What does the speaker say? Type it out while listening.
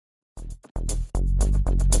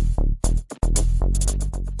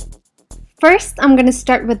First, I'm going to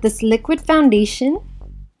start with this liquid foundation.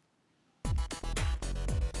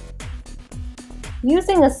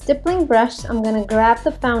 Using a stippling brush, I'm going to grab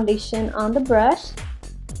the foundation on the brush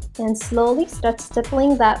and slowly start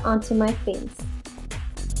stippling that onto my face.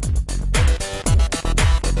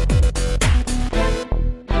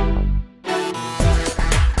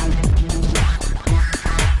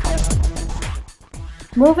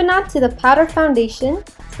 Moving on to the powder foundation,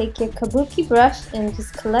 take your kabuki brush and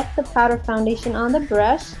just collect the powder foundation on the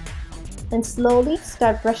brush and slowly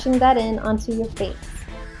start brushing that in onto your face.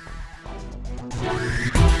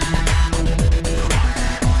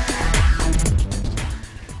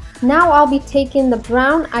 Now I'll be taking the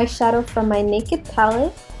brown eyeshadow from my Naked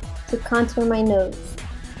palette to contour my nose.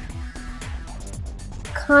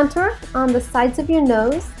 Contour on the sides of your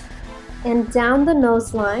nose and down the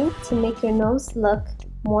nose line to make your nose look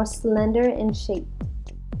more slender in shape.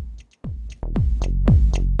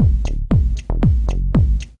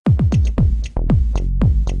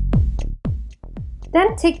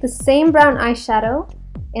 Then take the same brown eyeshadow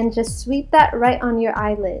and just sweep that right on your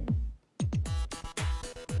eyelid.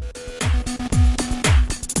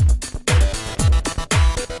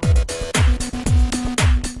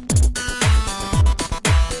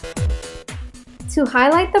 To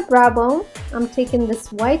highlight the brow bone, I'm taking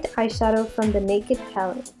this white eyeshadow from the Naked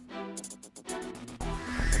palette.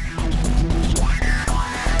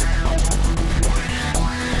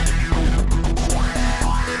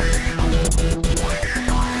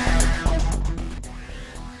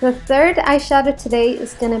 The third eyeshadow today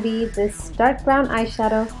is going to be this dark brown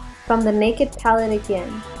eyeshadow from the Naked palette again.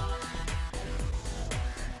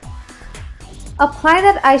 Apply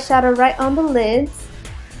that eyeshadow right on the lids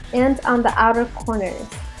and on the outer corners.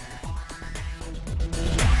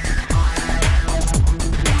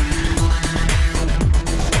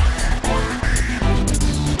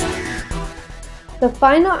 The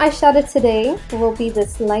final eyeshadow today will be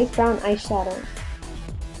this light brown eyeshadow.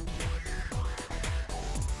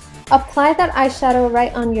 Apply that eyeshadow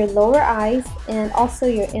right on your lower eyes and also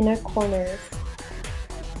your inner corners.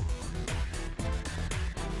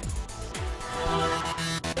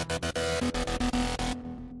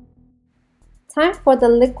 Time for the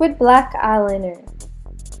liquid black eyeliner.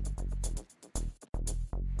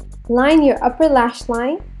 Line your upper lash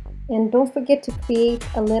line and don't forget to create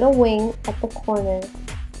a little wing at the corner.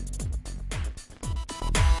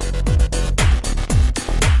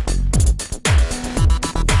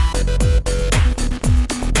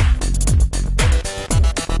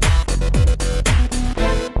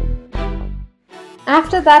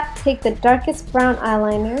 After that, take the darkest brown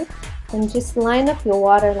eyeliner and just line up your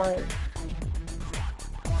waterline.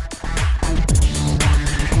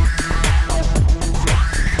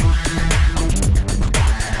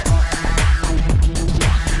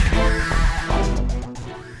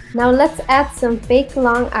 Now let's add some fake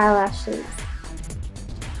long eyelashes.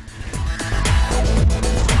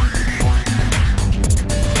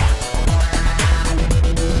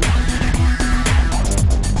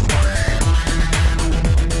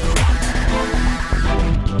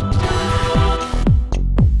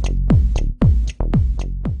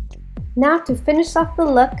 Now to finish off the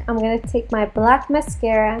look, I'm going to take my black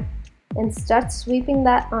mascara and start sweeping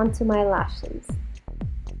that onto my lashes.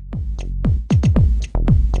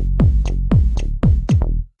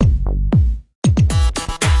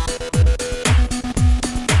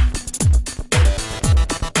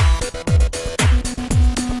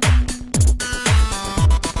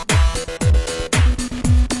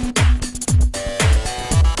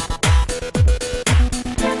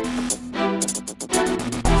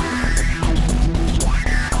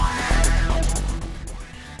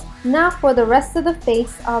 Now for the rest of the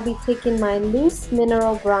face, I'll be taking my loose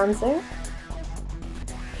mineral bronzer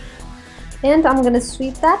and I'm going to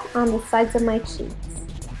sweep that on the sides of my cheeks.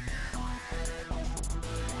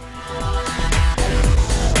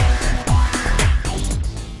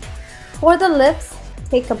 For the lips,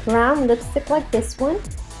 take a brown lipstick like this one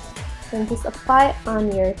and just apply it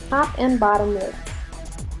on your top and bottom lips.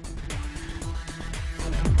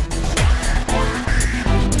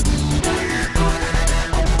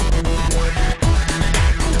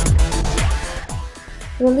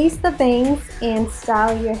 Release the bangs and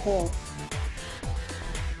style your hair.